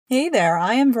Hey there,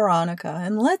 I am Veronica,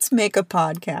 and let's make a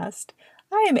podcast.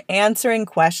 I am answering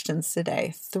questions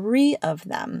today, 3 of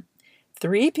them.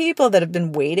 3 people that have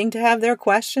been waiting to have their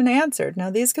question answered.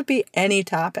 Now, these could be any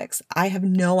topics. I have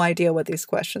no idea what these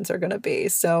questions are going to be,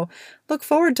 so look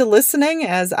forward to listening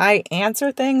as I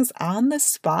answer things on the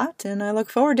spot, and I look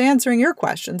forward to answering your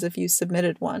questions if you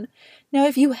submitted one. Now,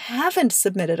 if you haven't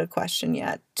submitted a question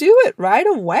yet, do it right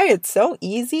away. It's so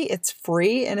easy, it's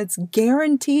free, and it's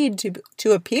guaranteed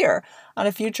to appear on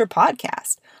a future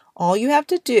podcast. All you have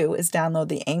to do is download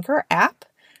the Anchor app,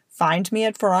 find me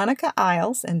at Veronica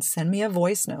Isles, and send me a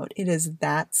voice note. It is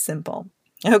that simple.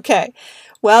 Okay,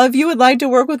 well, if you would like to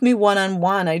work with me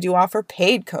one-on-one, I do offer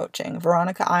paid coaching,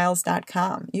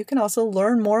 veronicaisles.com. You can also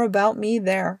learn more about me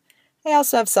there. I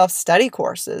also have self-study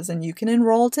courses, and you can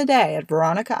enroll today at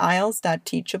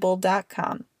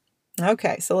veronicaisles.teachable.com.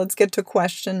 Okay, so let's get to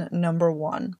question number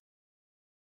 1.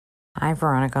 Hi,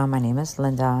 Veronica. My name is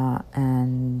Linda,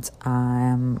 and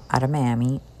I'm out of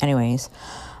Miami. Anyways,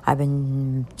 I've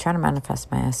been trying to manifest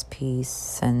my SP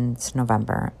since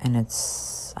November, and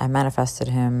I manifested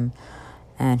him,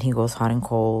 and he goes hot and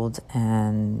cold,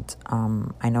 and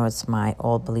I know it's my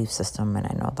old belief system, and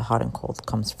I know the hot and cold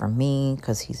comes from me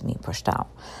because he's me pushed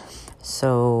out.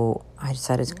 So I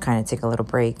decided to kind of take a little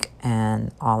break,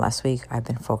 and all last week I've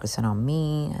been focusing on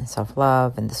me and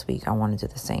self-love, and this week I want to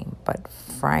do the same. But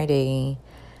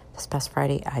this past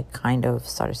Friday, I kind of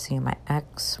started seeing my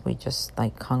ex. We just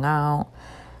hung out,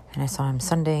 and I saw him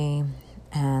Sunday,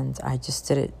 and I just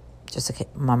did it just to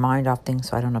get my mind off things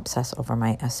so I don't obsess over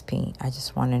my SP. I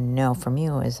just want to know from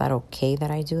you, is that okay that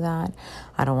I do that?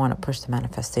 I don't want to push the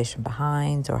manifestation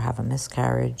behind or have a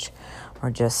miscarriage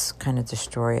or just kind of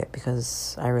destroy it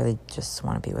because I really just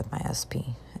want to be with my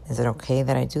SP. Is it okay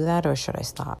that I do that, or should I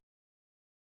stop?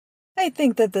 I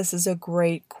think that this is a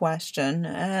great question,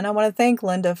 and I want to thank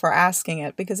Linda for asking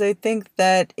it because I think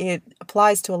that it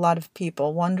applies to a lot of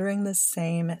people wondering the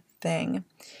same thing.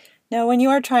 Now, when you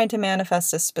are trying to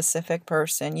manifest a specific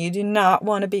person, you do not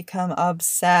want to become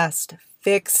obsessed,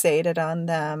 fixated on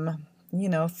them,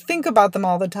 think about them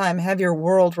all the time, have your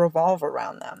world revolve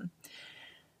around them.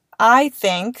 I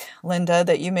think, Linda,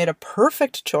 that you made a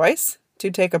perfect choice to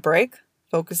take a break,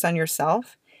 focus on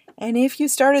yourself. And if you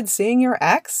started seeing your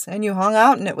ex and you hung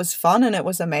out and it was fun and it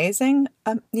was amazing,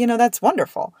 that's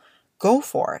wonderful. Go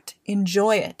for it.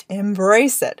 Enjoy it.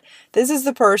 Embrace it. This is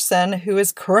the person who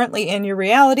is currently in your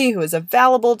reality, who is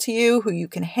available to you, who you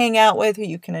can hang out with, who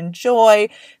you can enjoy,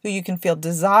 who you can feel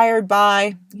desired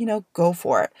by. Go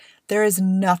for it. There is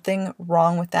nothing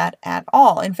wrong with that at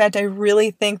all. In fact, I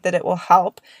really think that it will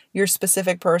help your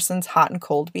specific person's hot and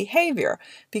cold behavior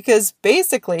because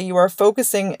basically you are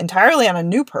focusing entirely on a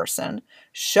new person,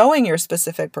 showing your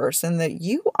specific person that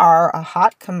you are a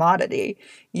hot commodity.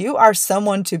 You are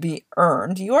someone to be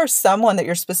earned. You are someone that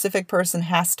your specific person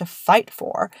has to fight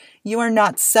for. You are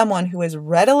not someone who is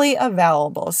readily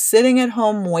available, sitting at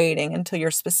home waiting until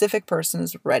your specific person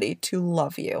is ready to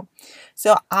love you.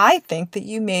 So I think that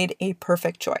you made a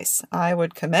perfect choice. I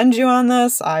would commend you on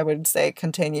this. I would say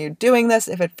continue doing this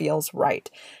if it feels right.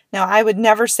 Now, I would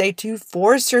never say to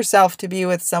force yourself to be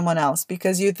with someone else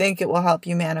because you think it will help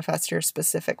you manifest your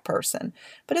specific person.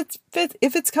 But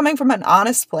if it's coming from an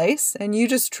honest place and you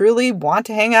just truly want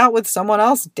to hang out with someone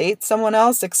else, date someone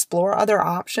else, explore other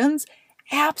options,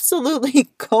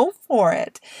 absolutely go for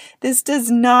it. This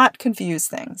does not confuse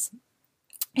things.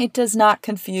 It does not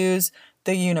confuse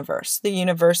the universe. The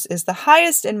universe is the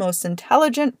highest and most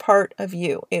intelligent part of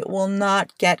you. It will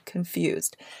not get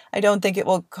confused. I don't think it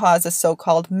will cause a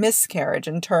so-called miscarriage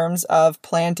in terms of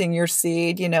planting your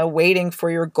seed, waiting for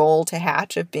your goal to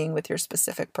hatch of being with your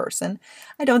specific person.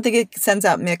 I don't think it sends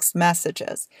out mixed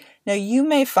messages. Now, you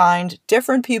may find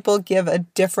different people give a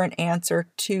different answer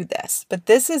to this, but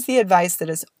this is the advice that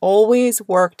has always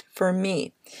worked for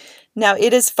me. Now,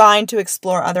 it is fine to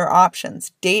explore other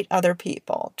options, date other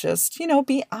people, just,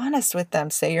 be honest with them.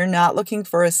 Say you're not looking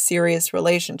for a serious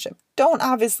relationship. Don't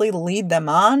obviously lead them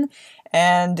on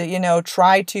and,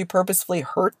 try to purposefully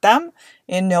hurt them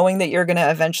in knowing that you're going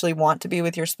to eventually want to be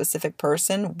with your specific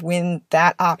person when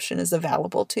that option is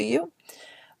available to you.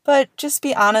 But just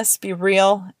be honest, be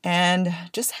real, and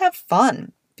just have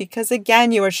fun because,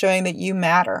 again, you are showing that you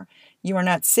matter. You are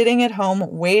not sitting at home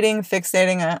waiting,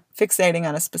 fixating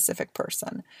on a specific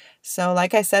person. So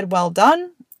like I said, well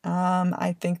done.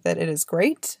 I think that it is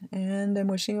great, and I'm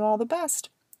wishing you all the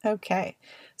best. Okay,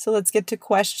 so let's get to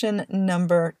question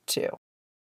number 2.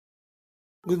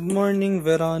 Good morning,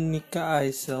 Veronica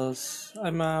Isels.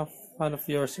 I'm a fan of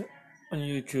yours on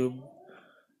YouTube.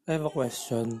 I have a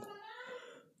question.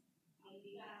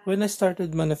 When I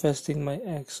started manifesting my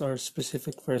ex or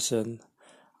specific person,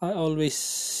 I always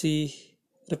see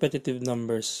repetitive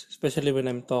numbers, especially when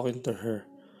I'm talking to her,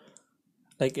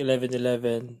 like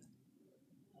 1111,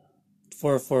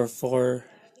 444,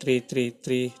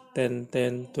 333,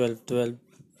 1010, 1212.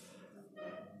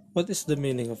 What is the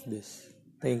meaning of this?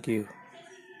 Thank you.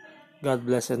 God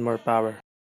bless and more power.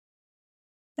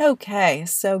 Okay,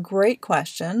 so great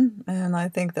question, and I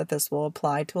think that this will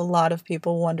apply to a lot of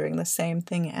people wondering the same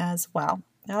thing as well.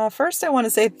 First, I want to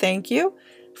say thank you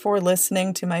for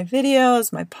listening to my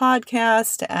videos, my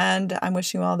podcast, and I'm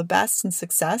wishing you all the best and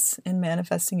success in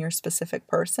manifesting your specific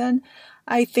person.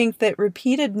 I think that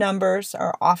repeated numbers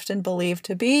are often believed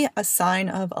to be a sign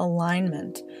of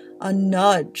alignment, a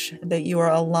nudge that you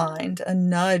are aligned, a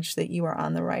nudge that you are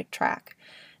on the right track.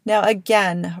 Now,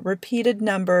 again, repeated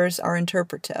numbers are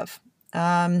interpretive.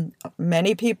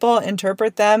 Many people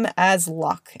interpret them as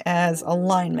luck, as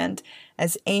alignment,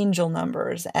 as angel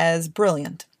numbers, as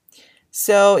brilliant.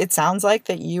 So it sounds like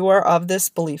that you are of this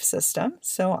belief system.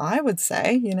 So I would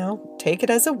say, take it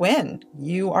as a win.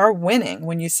 You are winning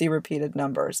when you see repeated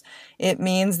numbers. It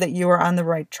means that you are on the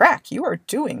right track. You are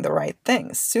doing the right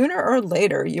things. Sooner or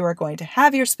later, you are going to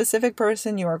have your specific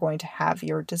person. You are going to have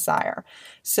your desire.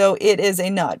 So it is a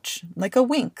nudge, like a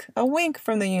wink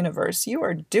from the universe. You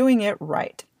are doing it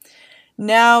right.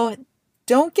 Now,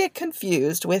 don't get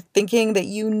confused with thinking that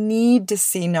you need to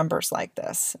see numbers like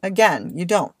this. Again, you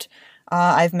don't.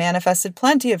 I've manifested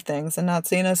plenty of things and not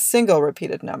seen a single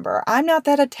repeated number. I'm not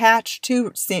that attached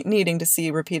to needing to see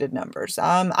repeated numbers.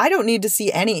 I don't need to see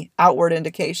any outward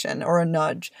indication or a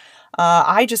nudge.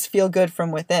 I just feel good from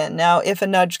within. Now, if a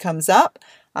nudge comes up,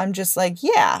 I'm just like,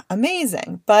 yeah,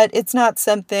 amazing. But it's not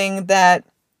something that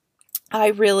I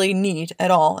really need at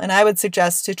all. And I would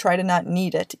suggest to try to not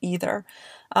need it either.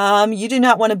 You do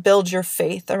not want to build your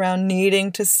faith around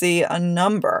needing to see a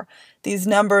number. These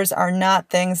numbers are not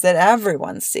things that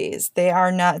everyone sees. They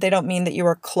don't mean that you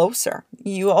are closer.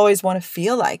 You always want to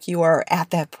feel like you are at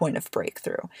that point of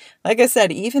breakthrough. Like I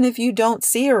said, even if you don't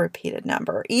see a repeated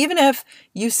number, even if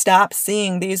you stop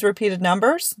seeing these repeated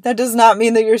numbers, that does not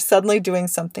mean that you're suddenly doing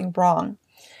something wrong.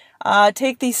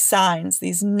 Take these signs,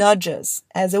 these nudges,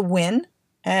 as a win,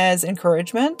 as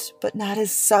encouragement, but not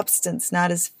as substance,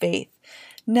 not as faith.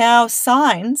 Now,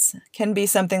 signs can be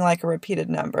something like a repeated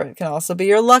number. It can also be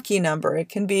your lucky number. It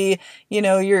can be,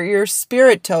 your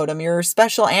spirit totem, your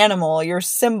special animal, your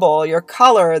symbol, your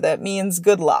color that means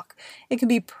good luck. It can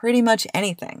be pretty much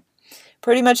anything.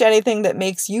 Pretty much anything that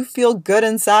makes you feel good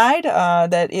inside,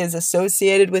 that is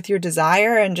associated with your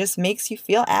desire and just makes you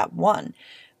feel at one.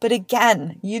 But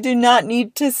again, you do not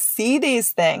need to see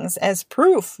these things as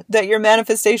proof that your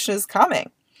manifestation is coming.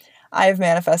 I've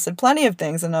manifested plenty of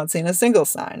things and not seen a single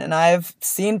sign. And I've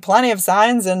seen plenty of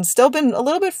signs and still been a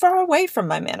little bit far away from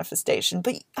my manifestation.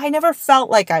 But I never felt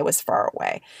like I was far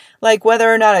away. Like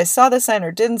whether or not I saw the sign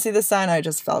or didn't see the sign, I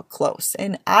just felt close.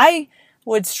 And I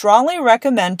would strongly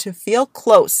recommend to feel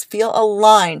close, feel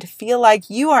aligned, feel like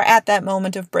you are at that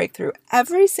moment of breakthrough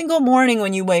every single morning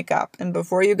when you wake up. And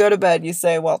before you go to bed, you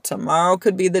say, well, tomorrow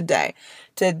could be the day.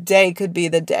 Today could be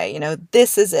the day.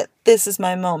 This is it. This is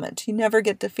my moment. You never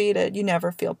get defeated. You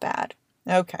never feel bad.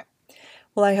 Okay.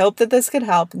 Well, I hope that this could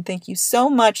help. And thank you so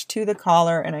much to the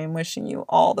caller. And I am wishing you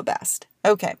all the best.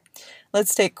 Okay.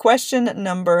 Let's take question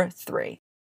number 3.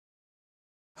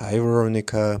 Hi,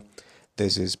 Veronica.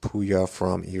 This is Puya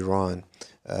from Iran.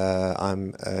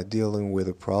 I'm dealing with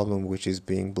a problem which is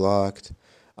being blocked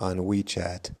on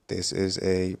WeChat. This is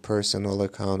a personal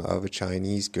account of a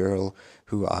Chinese girl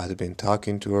who I had been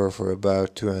talking to her for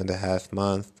about 2.5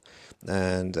 months.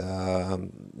 And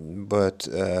but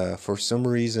for some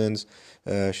reasons,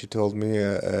 she told me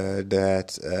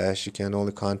that she can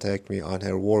only contact me on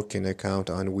her working account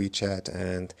on WeChat,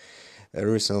 and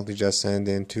recently just sent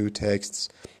in 2 texts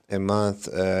a month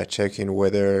checking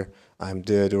whether I'm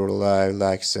dead or alive,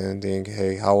 like sending,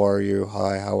 hey, how are you?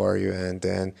 Hi, how are you? And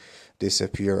then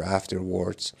disappear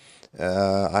afterwards.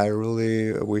 I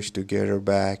really wish to get her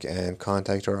back and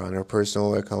contact her on her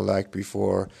personal account like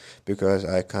before, because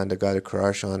I kind of got a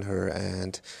crush on her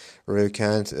and really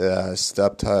can't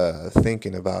stop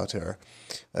thinking about her.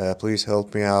 Please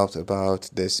help me out about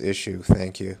this issue.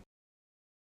 Thank you.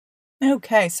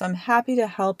 Okay, so I'm happy to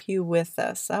help you with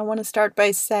this. I want to start by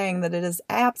saying that it is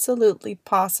absolutely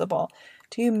possible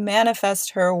to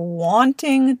manifest her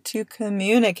wanting to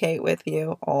communicate with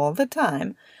you all the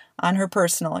time on her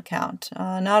personal account,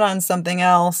 not on something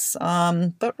else,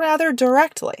 but rather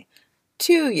directly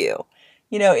to you,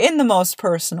 in the most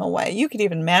personal way. You could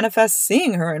even manifest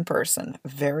seeing her in person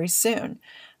very soon.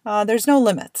 There's no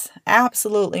limits,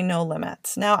 absolutely no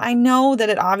limits. Now, I know that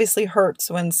it obviously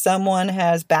hurts when someone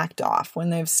has backed off,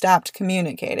 when they've stopped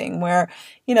communicating, where,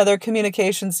 their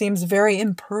communication seems very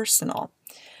impersonal.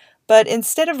 But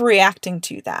instead of reacting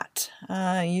to that,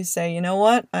 you say, you know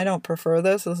what? I don't prefer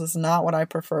this. This is not what I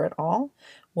prefer at all.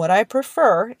 What I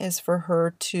prefer is for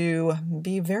her to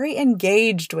be very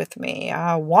engaged with me,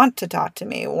 want to talk to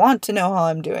me, want to know how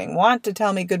I'm doing, want to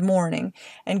tell me good morning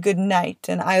and good night,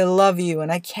 and I love you,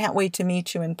 and I can't wait to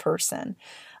meet you in person.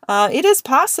 It is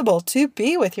possible to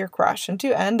be with your crush and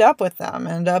to end up with them,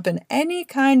 end up in any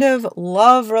kind of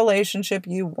love relationship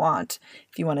you want.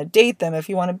 If you want to date them, if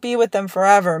you want to be with them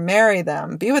forever, marry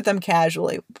them, be with them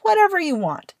casually, whatever you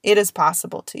want, it is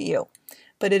possible to you.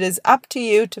 But it is up to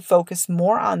you to focus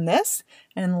more on this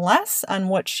and less on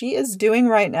what she is doing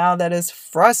right now that is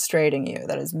frustrating you,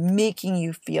 that is making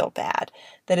you feel bad,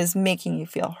 that is making you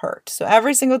feel hurt. So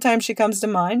every single time she comes to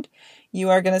mind, you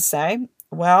are going to say,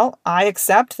 well, I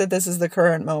accept that this is the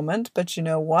current moment, but you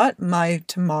know what? My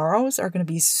tomorrows are going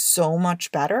to be so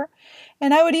much better.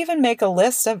 And I would even make a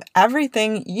list of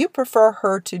everything you prefer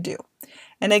her to do.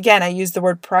 And again, I use the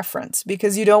word preference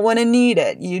because you don't want to need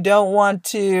it. You don't want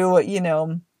to,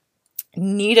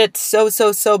 need it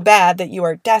so bad that you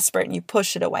are desperate and you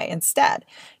push it away. Instead,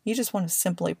 you just want to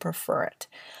simply prefer it.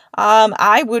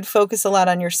 I would focus a lot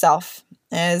on yourself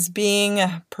as being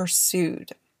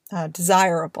pursued,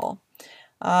 desirable.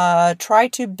 Try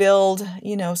to build,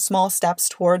 small steps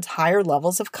towards higher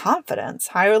levels of confidence,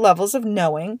 higher levels of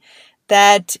knowing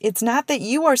that it's not that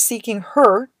you are seeking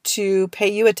her to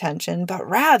pay you attention, but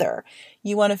rather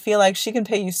you want to feel like she can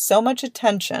pay you so much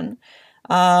attention,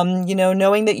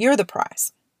 knowing that you're the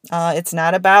prize. It's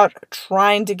not about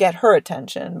trying to get her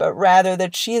attention, but rather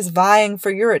that she is vying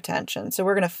for your attention. So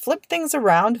we're going to flip things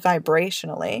around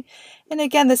vibrationally. And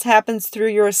again, this happens through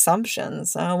your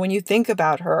assumptions. When you think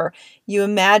about her, you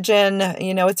imagine,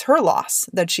 it's her loss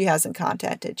that she hasn't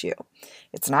contacted you.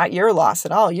 It's not your loss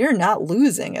at all. You're not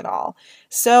losing at all.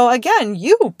 So again,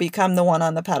 you become the one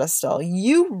on the pedestal.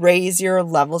 You raise your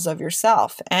levels of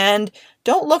yourself. And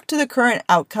don't look to the current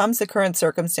outcomes, the current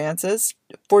circumstances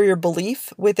for your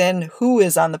belief within who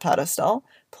is on the pedestal.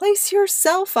 Place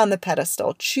yourself on the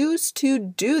pedestal. Choose to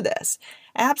do this.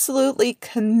 Absolutely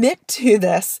commit to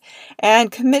this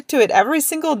and commit to it every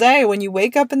single day when you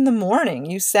wake up in the morning.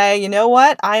 You say, you know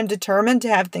what? I am determined to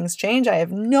have things change. I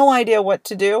have no idea what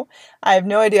to do. I have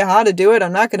no idea how to do it.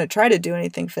 I'm not going to try to do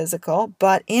anything physical,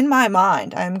 but in my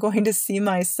mind, I'm going to see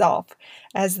myself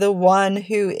as the one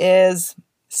who is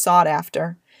sought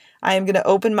after. I am going to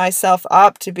open myself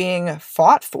up to being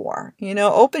fought for.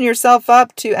 Open yourself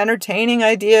up to entertaining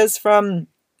ideas from,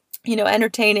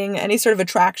 entertaining any sort of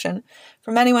attraction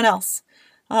from anyone else.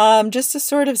 Just to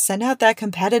sort of send out that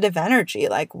competitive energy,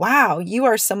 like, wow, you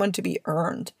are someone to be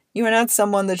earned. You are not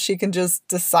someone that she can just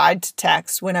decide to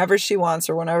text whenever she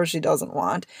wants or whenever she doesn't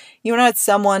want. You are not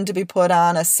someone to be put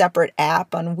on a separate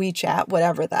app on WeChat,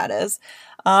 whatever that is.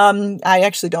 I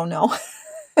actually don't know.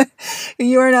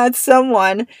 You are not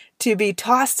someone to be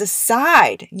tossed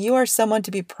aside. You are someone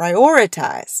to be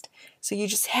prioritized. So you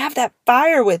just have that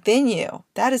fire within you.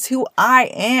 That is who I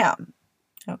am.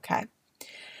 Okay.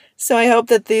 So I hope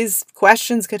that these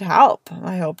questions could help.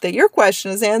 I hope that your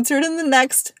question is answered in the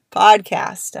next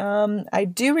podcast. I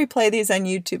do replay these on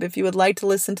YouTube. If you would like to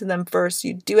listen to them first,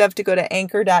 you do have to go to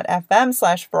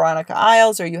anchor.fm/Veronica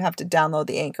Isles, or you have to download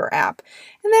the Anchor app.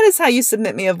 And that is how you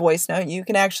submit me a voice note. You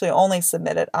can actually only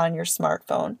submit it on your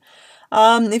smartphone.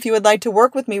 If you would like to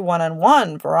work with me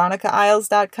one-on-one,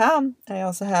 veronicaisles.com. I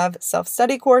also have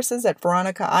self-study courses at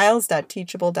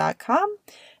veronicaisles.teachable.com,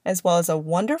 as well as a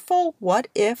wonderful What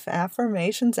If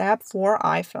affirmations app for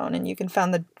iPhone. And you can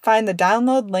find the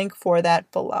download link for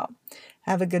that below.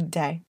 Have a good day.